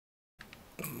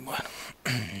Bueno,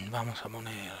 vamos a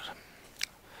poner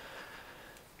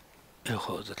el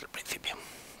juego desde el principio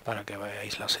para que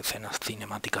veáis las escenas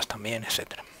cinemáticas también,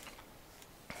 etcétera.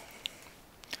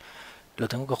 Lo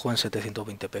tengo que jugar en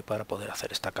 720p para poder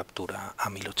hacer esta captura a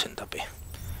 1080p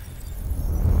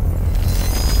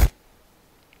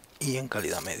y en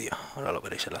calidad media. Ahora lo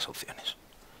veréis en las opciones.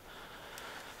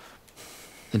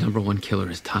 The number one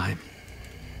killer is time.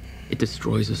 It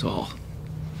destroys us all.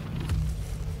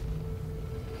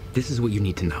 This is what you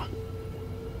need to know.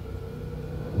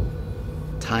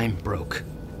 Time broke.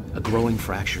 A growing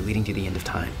fracture leading to the end of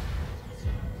time.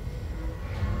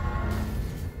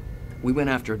 We went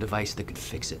after a device that could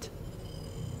fix it.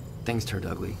 Things turned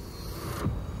ugly.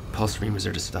 Paul Serene was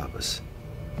there to stop us.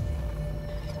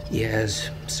 He has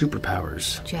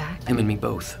superpowers. Jack? Him and me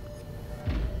both.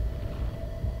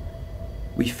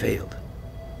 We failed.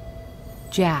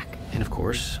 Jack. And of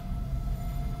course,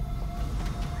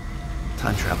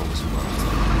 time travel was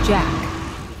involved. Jack.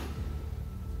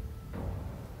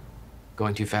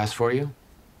 Going too fast for you?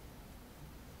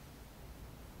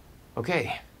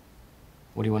 Okay.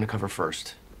 What do you want to cover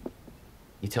first?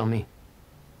 You tell me.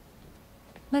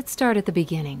 Let's start at the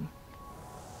beginning.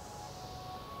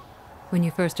 When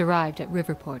you first arrived at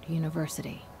Riverport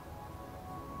University.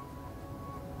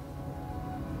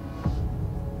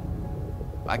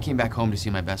 I came back home to see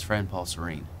my best friend, Paul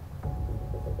Serene.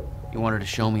 He wanted to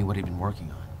show me what he'd been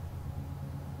working on.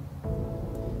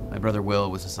 My brother Will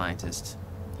was a scientist.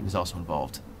 He was also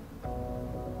involved.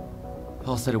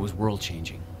 Paul said it was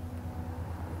world-changing.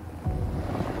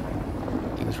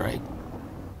 He was right.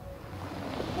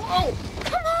 Whoa!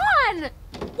 Come on!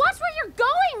 Watch where you're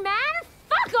going, man!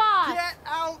 Fuck off! Get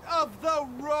out of the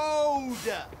road!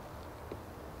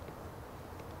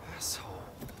 Asshole.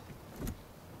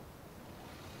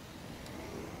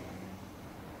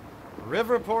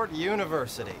 Riverport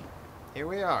University. Here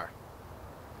we are.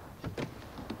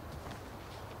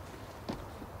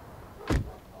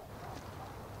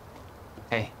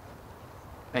 Hey,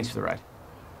 thanks for the ride.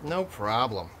 No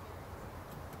problem.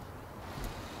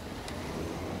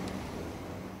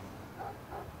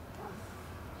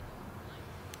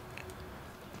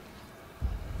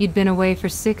 You'd been away for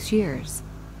 6 years.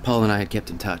 Paul and I had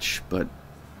kept in touch, but,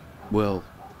 well,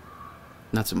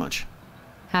 not so much.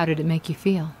 How did it make you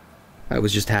feel? I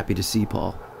was just happy to see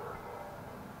Paul.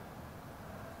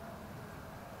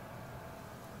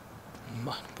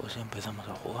 Bueno, pues ya empezamos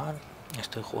a jugar.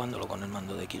 Estoy jugándolo con el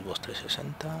mando de Xbox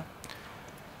 360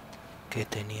 que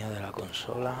tenía de la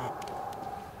consola.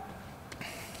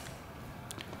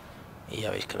 Y ya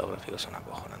veis que los gráficos son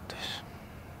acojonantes.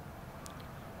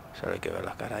 Solo hay que ver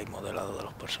la cara y modelado de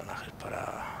los personajes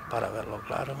para verlo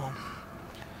claro.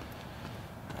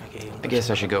 Aquí hay un I guess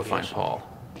I should go personaje find Paul.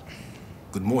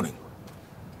 Good morning.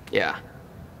 Yeah.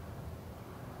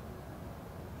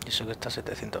 Y eso que está a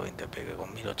 720p, que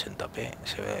con 1080p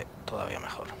se ve todavía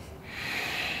mejor.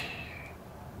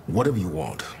 Whatever you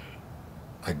want.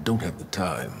 I don't have the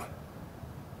time.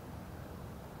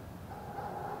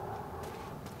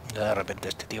 Ya de repente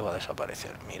este tío va a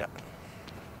desaparecer, mira.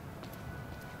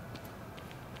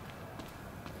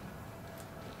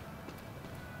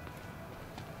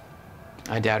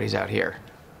 I doubt he's out here.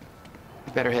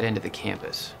 We better head into the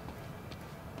campus.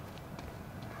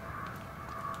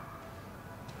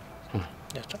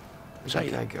 Ya está. Where'd Se ha that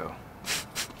ido. guy go?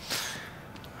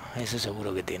 Ese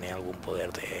seguro que tiene algún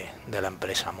poder de la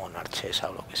empresa Monarch esa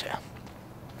o lo que sea.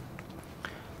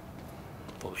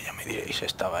 Porque ya me diréis,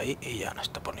 estaba ahí y ya no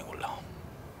está por ningún lado.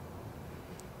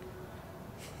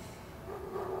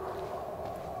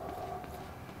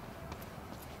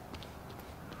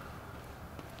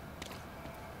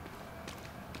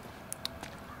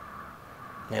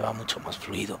 Me va mucho más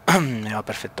fluido, me va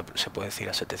perfecto, se puede decir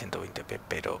a 720p,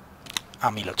 pero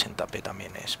a 1080p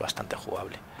también es bastante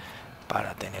jugable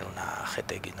para tener una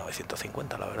GTX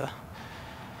 950, la verdad.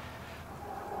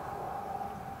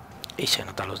 Y se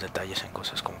notan los detalles en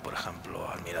cosas como, por ejemplo,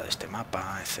 al mirar este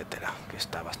mapa, etcétera, que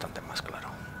está bastante más claro.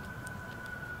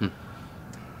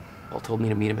 Paul told me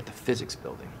to meet him at the physics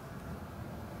building.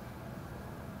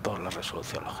 Por la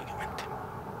resolución, lógicamente.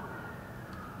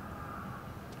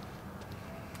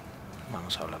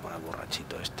 Vamos a hablar con el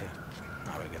borrachito este,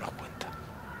 a ver qué nos cuenta.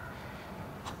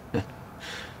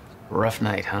 Rough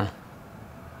night, huh?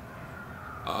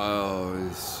 Oh,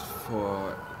 it's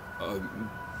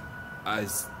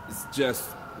just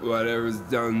whatever's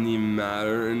doesn't even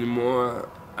matter anymore.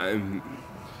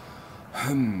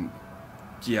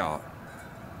 Yeah.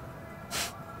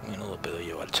 Menudo pedo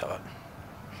lleva el chaval.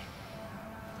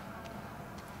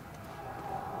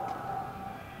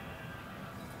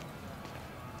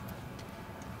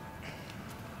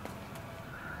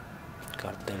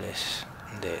 Carteles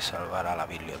de salvar a la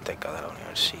biblioteca de la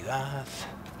universidad.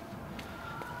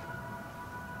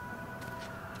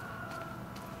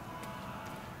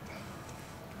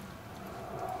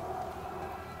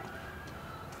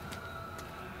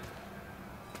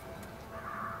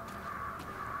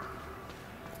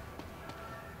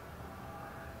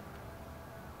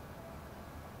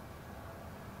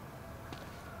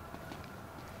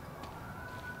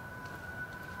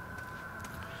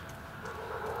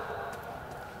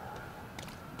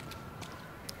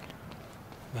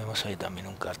 Vemos ahí también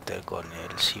un cartel con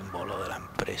el símbolo de la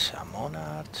empresa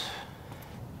Monad.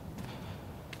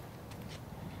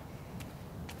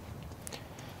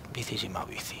 Bicis y más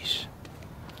bicis.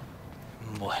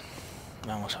 Bueno,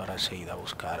 vamos ahora enseguida a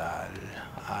buscar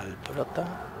al prota,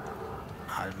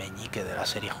 al meñique de la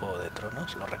serie Juego de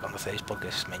Tronos. Lo reconocéis porque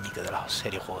es meñique de la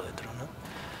serie Juego de Tronos,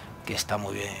 que está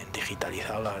muy bien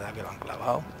digitalizado, la verdad que lo han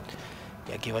clavado.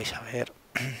 Y aquí vais a ver...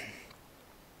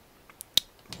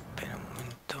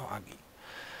 Aquí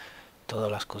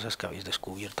todas las cosas que habéis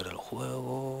descubierto en el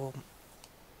juego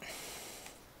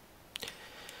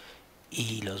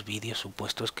y los vídeos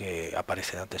supuestos que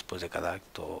aparecerán después de cada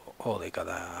acto o de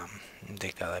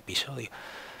cada episodio,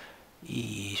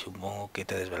 y supongo que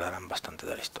te desvelarán bastante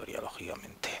de la historia.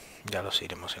 Lógicamente ya los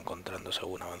iremos encontrando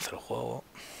según avance el juego.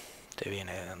 Te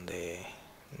viene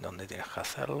donde tienes que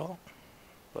hacerlo.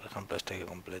 Por ejemplo, este hay que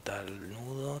completar el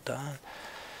nudo, tal.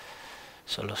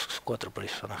 Son los 4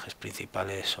 personajes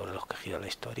principales sobre los que gira la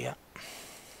historia.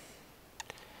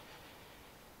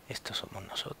 Estos somos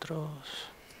nosotros.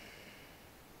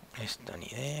 Esta ni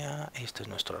idea. Este es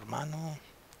nuestro hermano.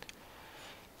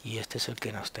 Y este es el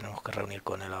que nos tenemos que reunir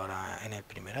con él ahora en el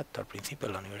primer acto, al principio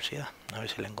de la universidad. A ver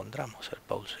si le encontramos, el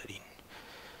Pauserín.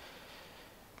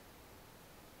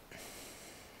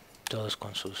 Todos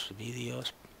con sus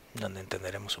vídeos, donde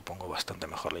entenderemos, supongo, bastante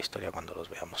mejor la historia cuando los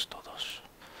veamos todos.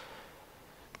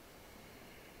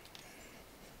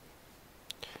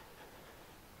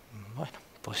 Bueno,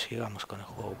 pues sigamos con el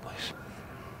juego, pues.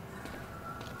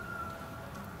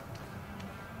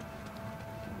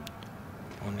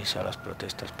 Unirse a las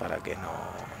protestas para que no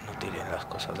tiren las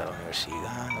cosas de la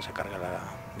universidad, no se cargue la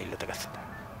biblioteca, etc.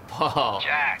 Whoa.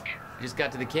 Jack. You just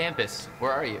got to the campus.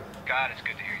 Where are you? God, it's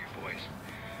good to hear your voice.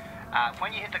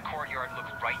 When you hit the courtyard, look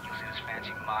right, you'll see this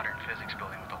fancy modern physics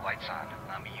building with the lights on.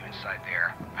 I'll meet you inside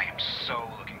there. I am so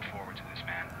looking forward to this,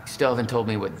 man. You still haven't told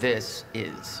me what this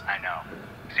is. I know.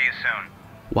 See you soon.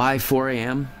 Why 4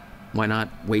 a.m.? Why not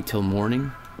wait till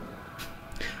morning?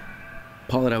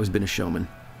 Paul had always been a showman.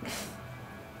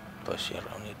 Pues si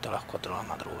reunirte a las 4 de la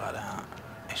madrugada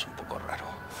es un poco raro.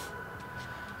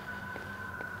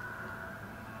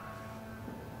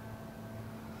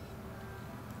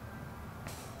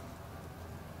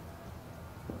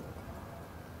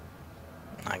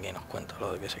 Aquí nos cuenta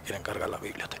lo de que se quieren cargar la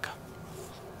biblioteca.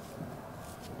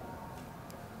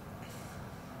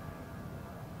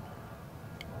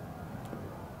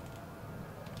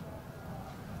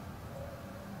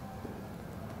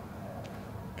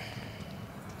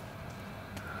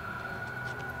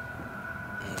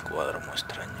 Un cuadro muy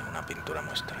extraño, una pintura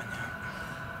muy extraña.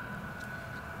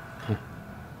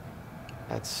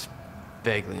 That's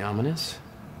vaguely ominous.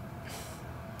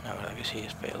 La verdad que sí,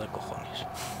 es feo de cojones.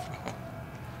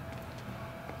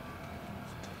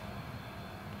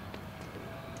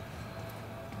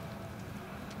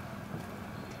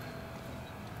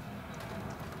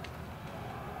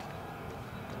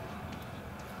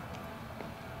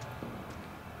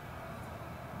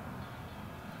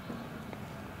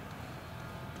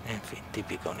 En fin,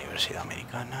 típica universidad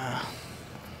americana.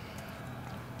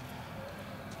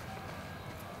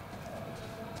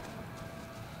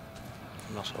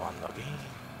 No sobando aquí.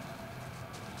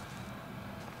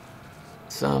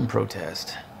 Some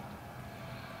protest.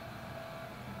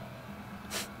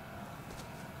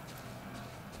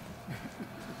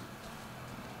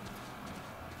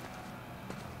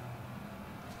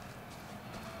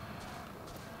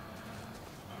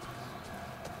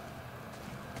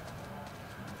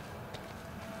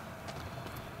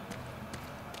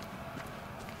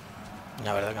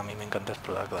 La verdad que a mí me encanta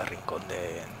explorar cada rincón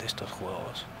de estos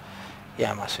juegos, y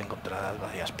además encontrarás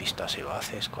varias pistas si lo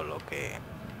haces, con lo que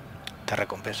te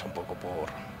recompensa un poco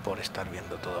por estar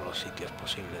viendo todos los sitios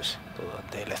posibles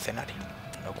del escenario,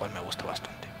 lo cual me gusta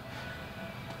bastante.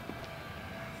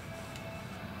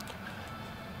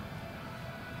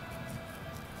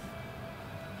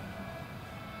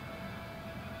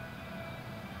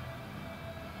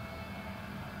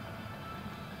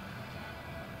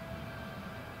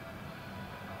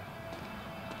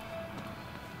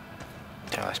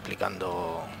 Te va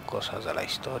explicando cosas de la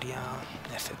historia,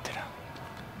 etcétera.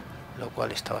 lo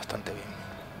cual está bastante bien.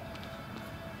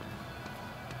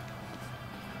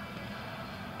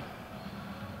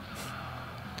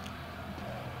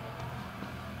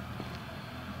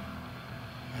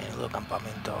 Menudo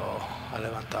campamento ha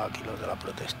levantado aquí los de la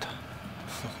protesta.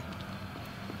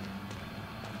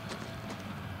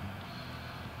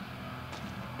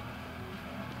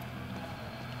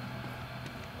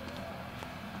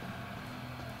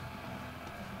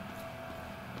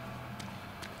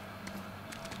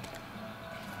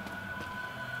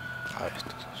 A ver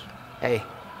estos dos. Hey,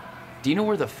 do you know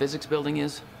where the physics building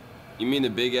is? You mean the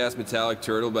big-ass metallic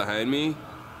turtle behind me?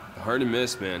 Hard to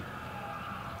miss, man.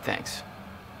 Thanks.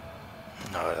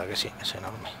 La verdad que sí, es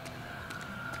enorme.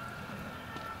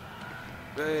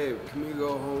 Babe, can we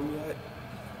go home yet?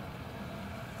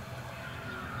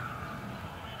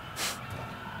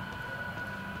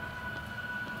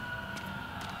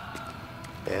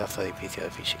 Pedazo de edificio de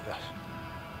físicas.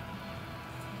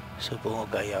 Supongo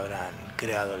que ahí habrán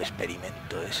creado el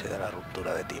experimento ese de la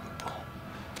ruptura de tiempo.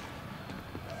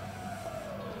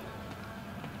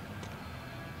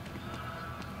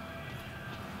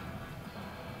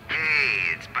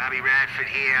 Hey, it's Bobby Radford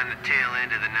here on the tail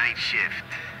end of the night shift.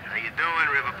 How you doing,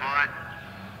 Riverport?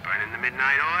 Burning the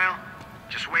midnight oil?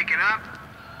 Just waking up?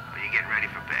 Or you getting ready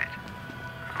for bed?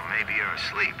 Or maybe you're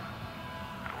asleep.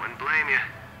 I wouldn't blame you.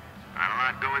 Not a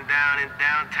lot going down in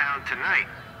downtown tonight.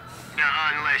 Now,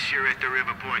 unless you're at the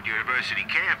Riverport University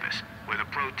campus, where the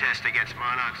protest against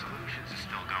Monarch Solutions is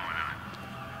still going on.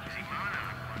 You see,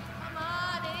 Monarch... Come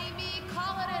on, Amy,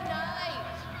 call it a night.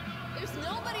 There's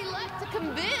nobody left to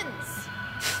convince.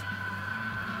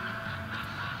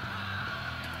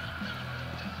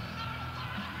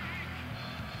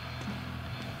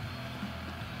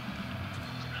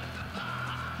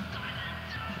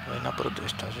 Buena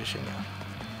protesta, sí señor.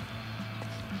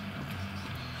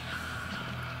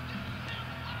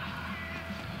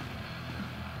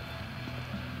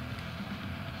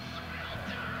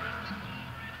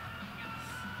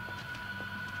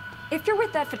 If you're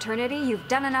with that fraternity, you've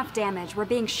done enough damage. We're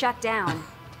being shut down.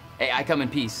 Hey, I come in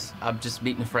peace. I'm just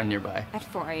meeting a friend nearby. At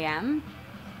 4 a.m.?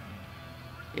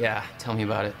 Yeah, tell me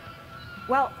about it.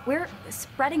 Well, we're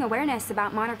spreading awareness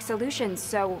about Monarch Solutions,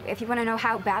 so if you want to know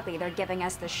how badly they're giving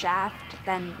us the shaft,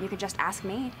 then you could just ask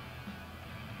me.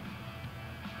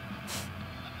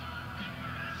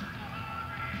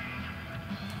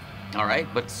 All right,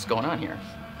 what's going on here?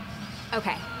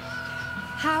 Okay.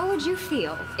 How would you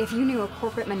feel if you knew a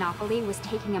corporate monopoly was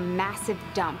taking a massive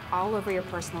dump all over your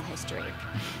personal history?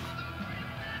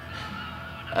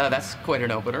 That's quite an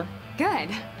opener.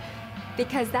 Good.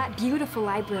 Because that beautiful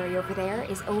library over there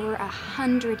is over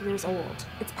 100 years old.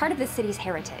 It's part of the city's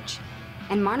heritage.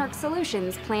 And Monarch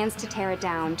Solutions plans to tear it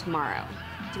down tomorrow.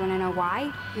 Do you want to know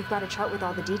why? We've got a chart with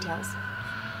all the details.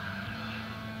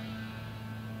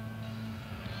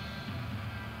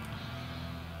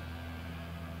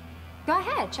 Go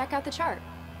ahead, check out the chart.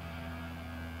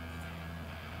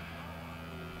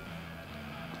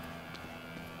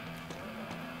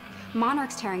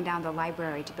 Monarch's tearing down the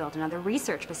library to build another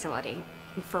research facility.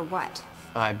 And for what?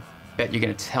 I bet you're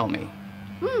gonna tell me.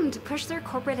 To push their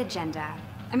corporate agenda.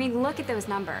 I mean, look at those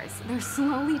numbers. They're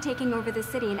slowly taking over the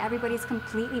city and everybody's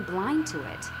completely blind to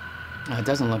it. It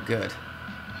doesn't look good.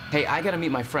 Hey, I gotta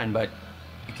meet my friend, but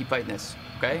you keep fighting this,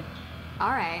 okay? All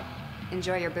right.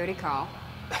 Enjoy your booty call.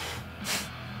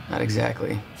 Not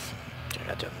exactly.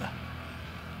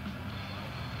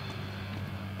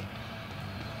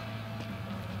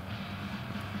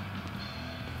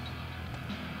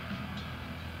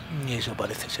 Y eso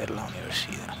parece ser la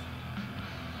universidad.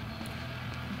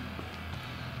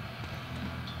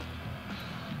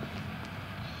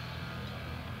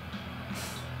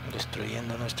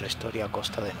 Destruyendo nuestra historia a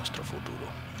costa de nuestro futuro.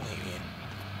 Muy bien.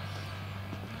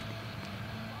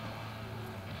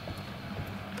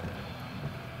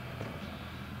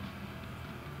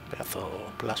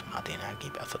 Pedazo plasma tiene aquí,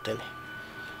 pedazo tele.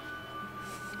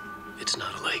 It's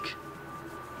not a lake.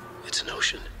 It's an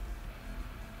ocean.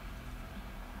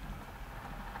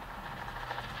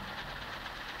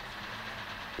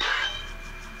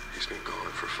 He's been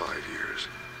gone for 5 years.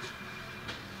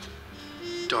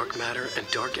 Dark matter and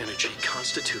dark energy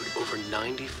constitute over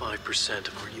 95%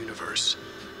 of our universe.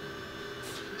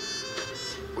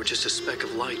 We're just a speck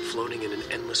of light floating in an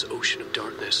endless ocean of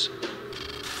darkness.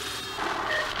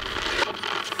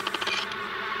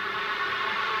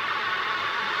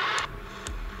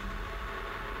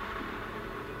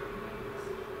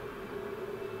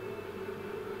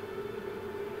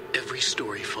 Every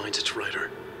story finds its writer.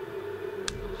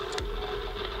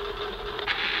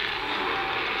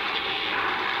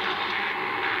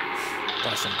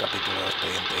 Parece un capítulo de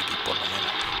Expediente X, por lo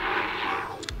menos.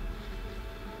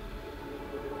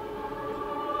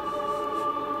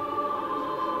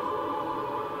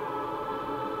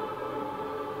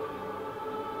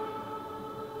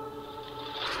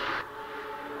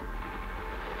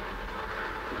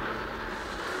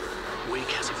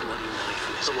 Drake has a bloody knife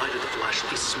in his The light of the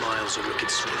flashlight. He smiles a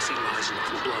wicked smile. He lies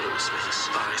enough with blood on his face,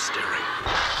 eyes staring.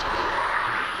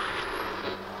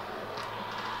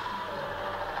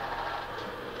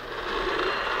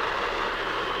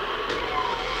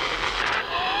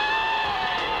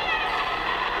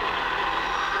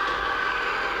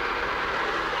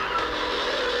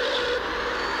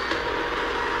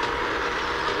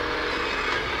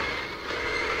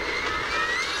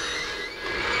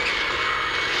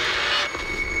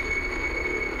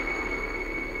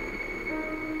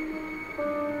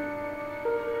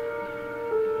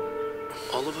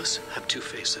 All of us have two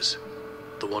faces.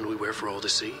 The one we wear for all to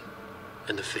see,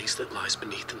 and the face that lies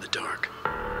beneath in the dark.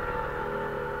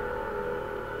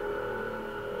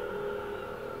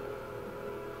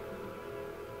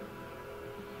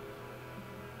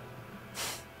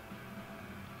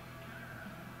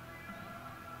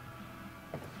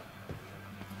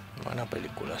 Buena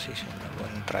película, sí, sí,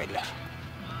 buen tráiler.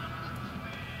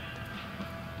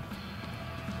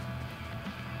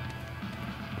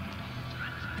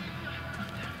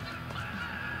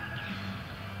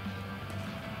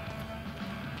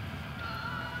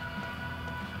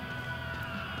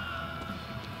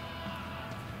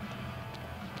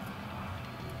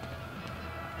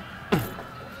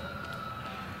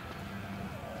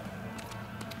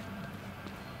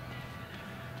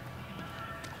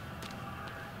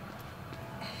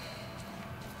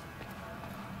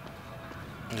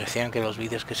 Decían que los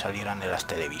vídeos que salieran de las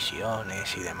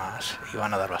televisiones y demás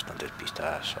iban a dar bastantes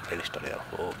pistas sobre la historia del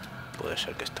juego. Puede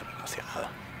ser que esté relacionada.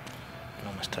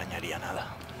 No me extrañaría nada.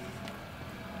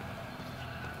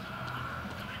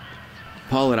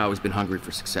 Paul had always been hungry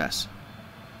for success.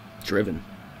 Driven.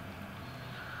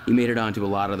 He made it onto a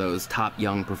lot of those top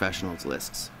young professionals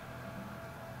lists.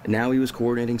 And now he was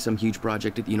coordinating some huge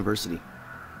project at the university.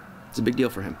 It's a big deal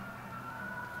for him.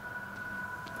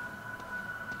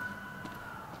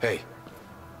 Hey,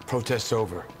 protest's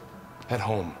over. At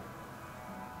home.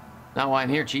 Not why I'm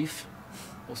here, Chief.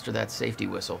 Holster that safety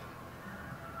whistle.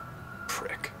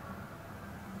 Prick.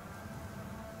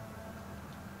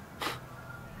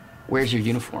 Where's your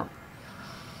uniform?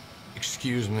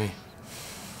 Excuse me?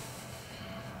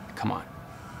 Come on.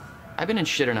 I've been in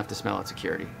shit enough to smell out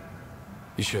security.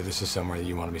 You sure this is somewhere that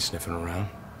you want to be sniffing around?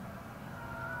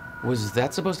 Was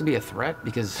that supposed to be a threat?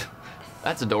 Because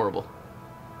that's adorable.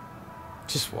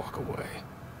 Just walk away.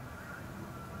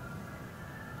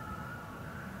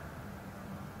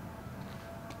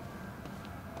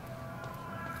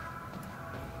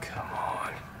 Come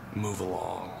on, move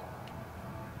along.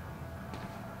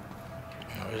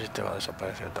 A ver si te va a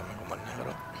desaparecer también como el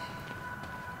negro.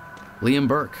 Liam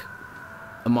Burke,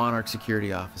 a Monarch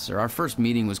security officer. Our first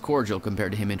meeting was cordial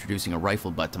compared to him introducing a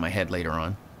rifle butt to my head later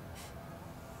on.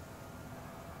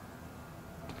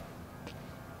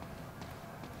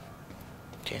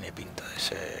 Tiene pinta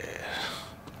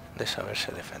de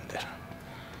saberse defender.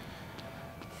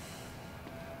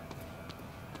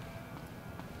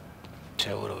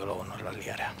 Seguro que luego nos la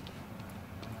liará.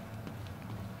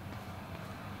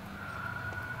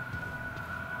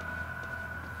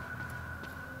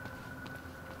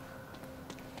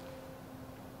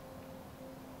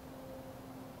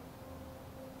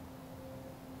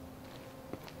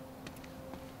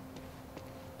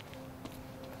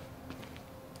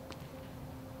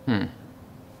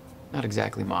 Not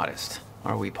exactly modest,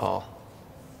 are we, Paul?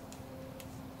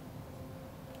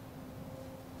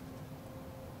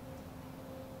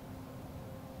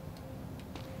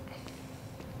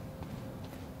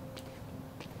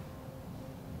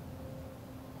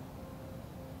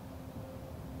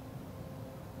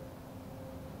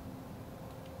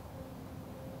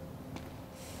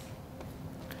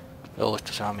 Luego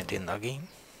esto se va metiendo aquí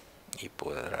y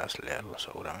podrás leerlo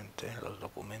seguramente en los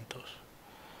documentos.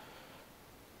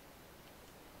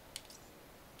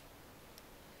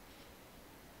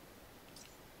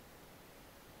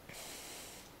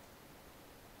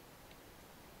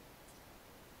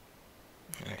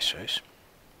 Eso es.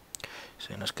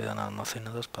 Se nos quedan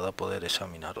almacenados para poder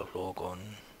examinarlos luego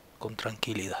con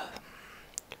tranquilidad.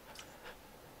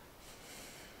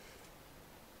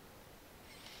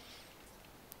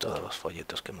 Todos los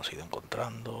folletos que hemos ido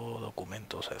encontrando,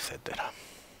 documentos, etcétera.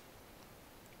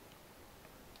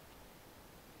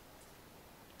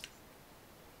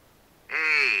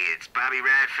 Hey, it's Bobby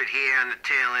Radford here on the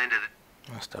tail end of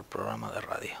the... Hasta el programa de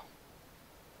radio.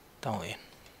 Está muy bien.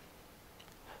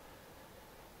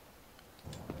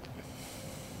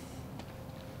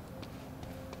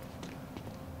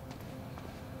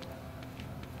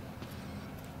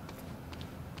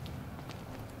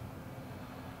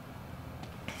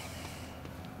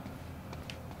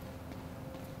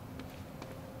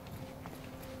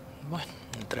 Bueno,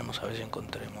 entremos a ver si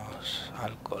encontremos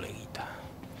al coleguita.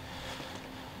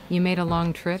 You made a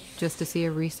long trip just to see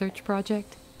a research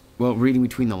project? Well, reading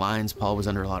between the lines, Paul was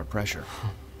under a lot of pressure.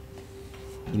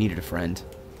 He needed a friend.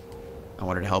 I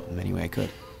wanted to help him any way I could.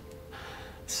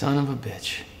 Son of a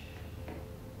bitch.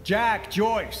 Jack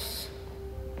Joyce.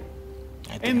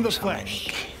 In the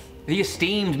flesh. The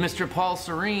esteemed Mr. Paul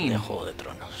Serene. Juego de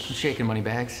Tronos. I'm shaking money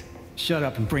bags. Shut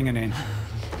up and bring it in.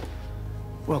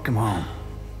 Welcome home.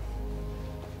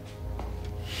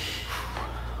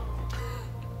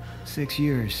 6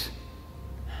 years.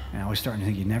 And I was starting to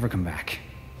think you'd never come back.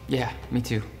 Yeah, me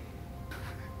too.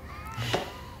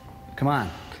 Come on.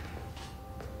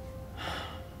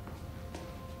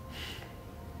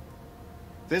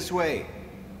 This way.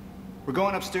 We're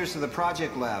going upstairs to the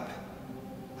project lab.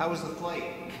 How was the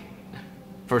flight?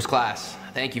 First class.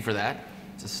 Thank you for that.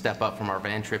 It's a step up from our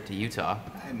van trip to Utah.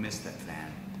 I missed that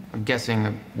van. I'm guessing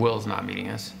that Will's not meeting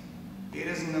us. He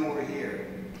doesn't know we're here.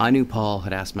 I knew Paul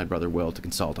had asked my brother Will to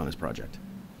consult on his project.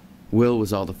 Will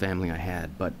was all the family I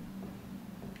had, but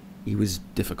he was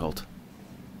difficult.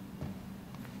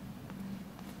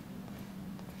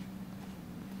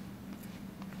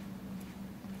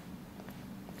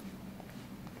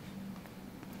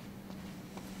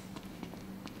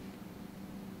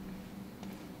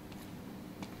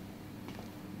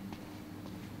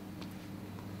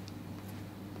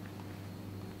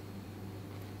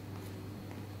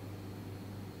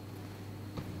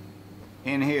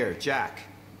 In here, Jack.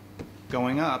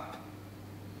 Going up.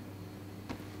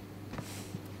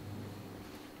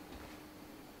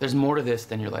 There's more to this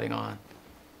than you're letting on.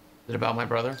 Is it about my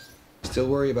brother? Still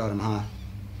worry about him, huh?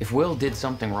 If Will did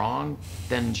something wrong,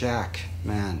 then... Jack,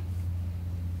 man.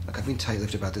 Look, I've been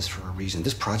tight-lipped about this for a reason.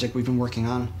 This project we've been working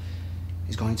on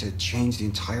is going to change the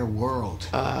entire world.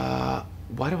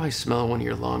 Why do I smell one of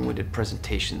your long-winded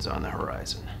presentations on the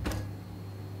horizon?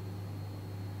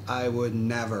 I would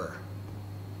never.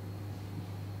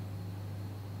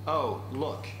 Oh,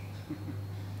 look.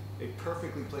 A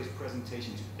perfectly placed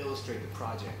presentation to illustrate the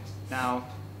project. Now,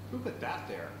 who put that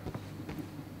there?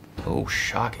 Oh,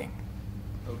 shocking.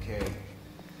 Okay.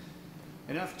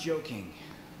 Enough joking.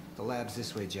 The lab's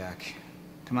this way, Jack.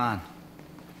 Come on.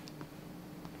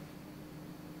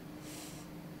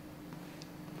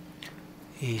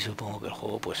 Y supongo que el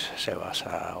juego pues se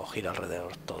basa o gira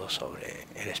alrededor todo sobre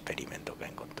el experimento que ha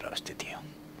encontrado este tío.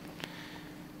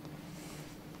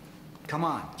 Come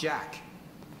on, Jack.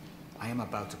 I am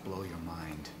about to blow your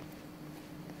mind.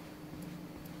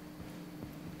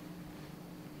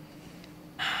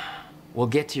 We'll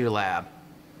get to your lab.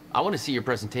 I want to see your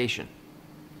presentation.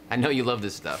 I know you love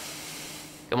this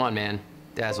stuff. Come on, man.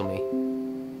 Dazzle me.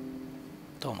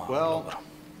 Toma, well,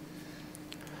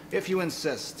 if you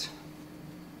insist.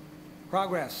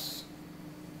 Progress.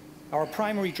 Our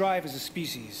primary drive as a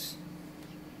species.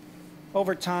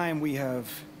 Over time, we have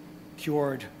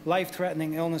cured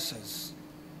life-threatening illnesses.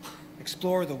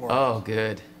 Explore the world. Oh,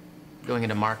 good. Going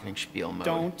into marketing spiel mode.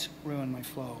 Don't ruin my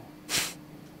flow.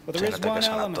 But there is one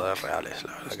element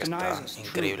which denies us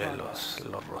true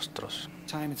progress.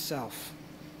 Time itself.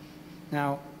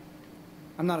 Now,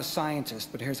 I'm not a scientist,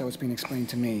 but here's how it's been explained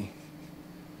to me.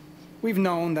 We've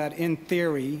known that, in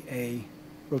theory, a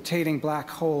rotating black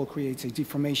hole creates a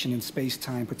deformation in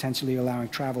space-time, potentially allowing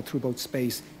travel through both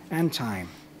space and time.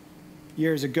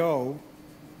 Years ago,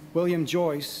 William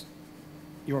Joyce,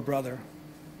 your brother,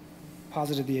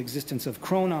 posited the existence of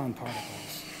chronon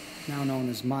particles, now known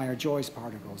as Meyer-Joyce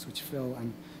particles, which fill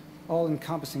an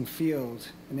all-encompassing field,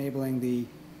 enabling the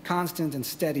constant and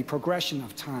steady progression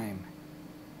of time.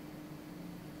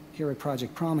 Here at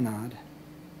Project Promenade,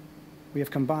 we have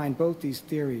combined both these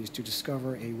theories to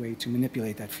discover a way to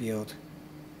manipulate that field.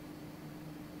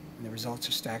 And the results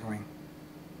are staggering.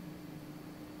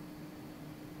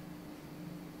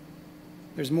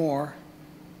 There's more,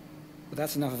 but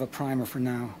that's enough of a primer for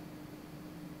now.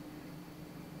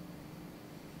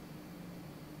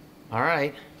 All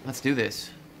right, let's do this.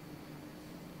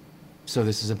 So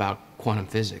this is about quantum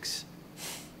physics.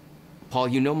 Paul,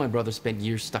 you know my brother spent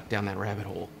years stuck down that rabbit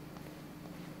hole.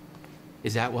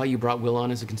 Is that why you brought Will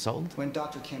on as a consultant? When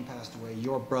Dr. Kim passed away,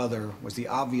 your brother was the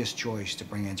obvious choice to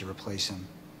bring in to replace him.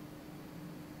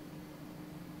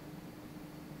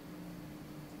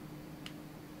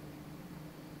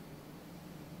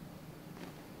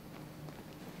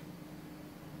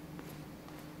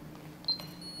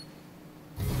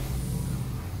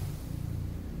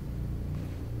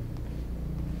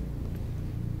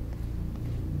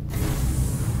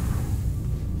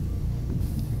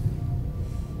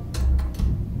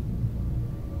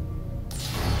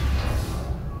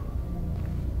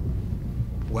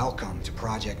 Welcome to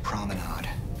Project Promenade.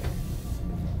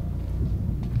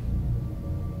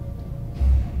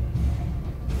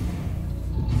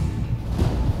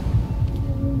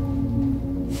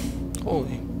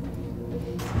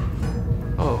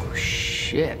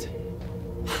 shit.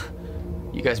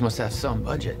 You guys must have some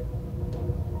budget.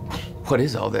 What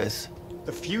is all this?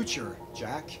 The future,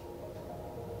 Jack.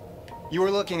 You were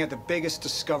looking at the biggest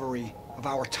discovery of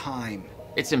our time.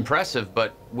 It's impressive,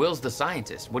 but Will's the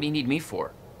scientist. What do you need me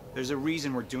for? There's a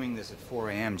reason we're doing this at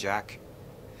 4 a.m., Jack.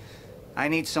 I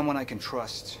need someone I can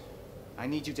trust. I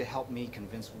need you to help me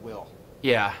convince Will.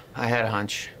 Yeah, I had a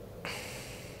hunch.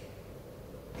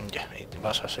 Ya, y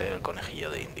vas a ser el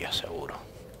conejillo de India, seguro.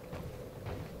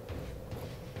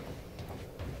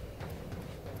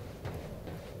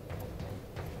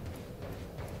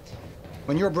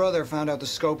 When your brother found out the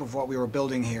scope of what we were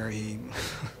building here, he...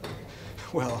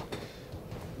 well,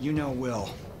 you know Will.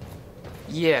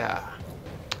 Yeah.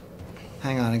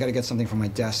 Hang on, I gotta get something from my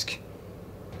desk.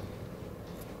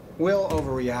 Will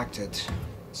overreacted,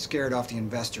 scared off the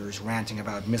investors, ranting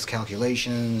about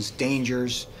miscalculations,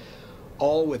 dangers,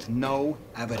 all with no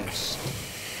evidence.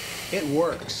 It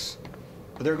works,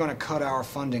 but they're gonna cut our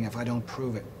funding if I don't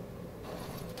prove it.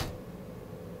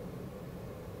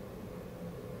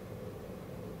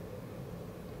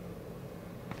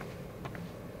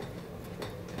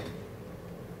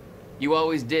 You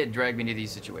always did drag me to these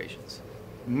situations.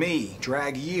 Me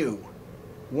drag you.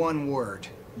 One word,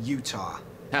 Utah.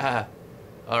 Haha.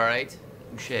 All right.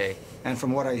 Touché. And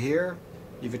from what I hear,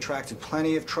 you've attracted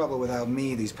plenty of trouble without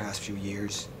me these past few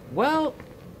years. Well,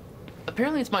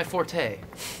 apparently it's my forte.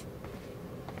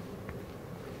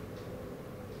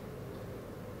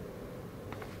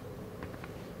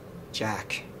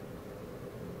 Jack,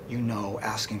 you know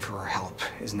asking for her help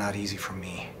is not easy for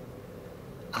me.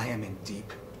 I am in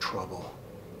deep trouble.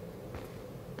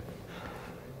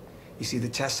 You see, the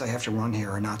tests I have to run here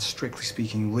are not, strictly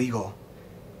speaking, legal.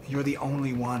 You're the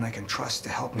only one I can trust to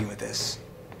help me with this.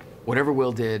 Whatever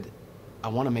Will did, I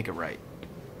want to make it right.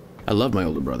 I love my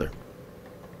older brother,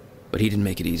 but he didn't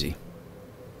make it easy.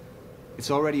 It's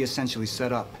already essentially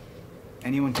set up.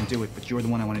 Anyone can do it, but you're the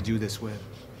one I want to do this with.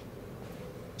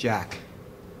 Jack,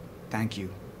 thank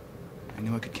you. I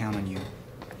knew I could count on you.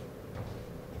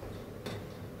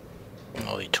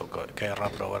 No he dicho que querrá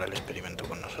probar el experimento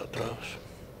con nosotros.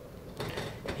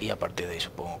 Y a partir de ahí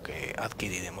supongo que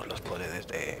adquiriremos los poderes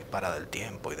de parada del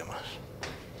tiempo y demás.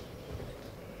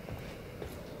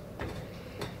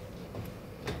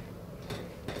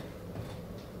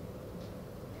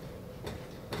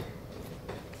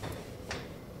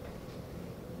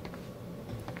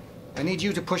 I need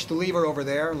you to push the lever over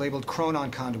there, labeled Chronon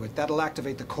Conduit. That'll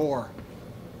activate the core.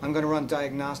 I'm gonna run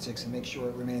diagnostics and make sure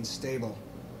it remains stable.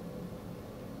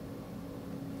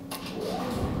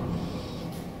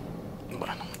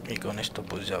 Bueno, y con esto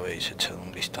pues ya habéis echado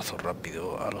un vistazo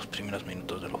rápido a los primeros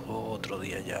minutos del juego. Otro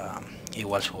día ya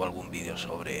igual subo algún vídeo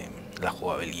sobre la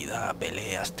jugabilidad,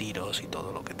 peleas, tiros y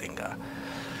todo lo que tenga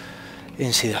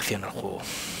en sí de acción al juego.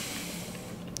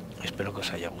 Espero que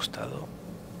os haya gustado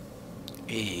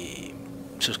y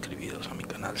suscribiros a mi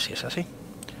canal si es así.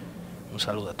 Un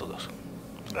saludo a todos.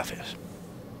 Gracias.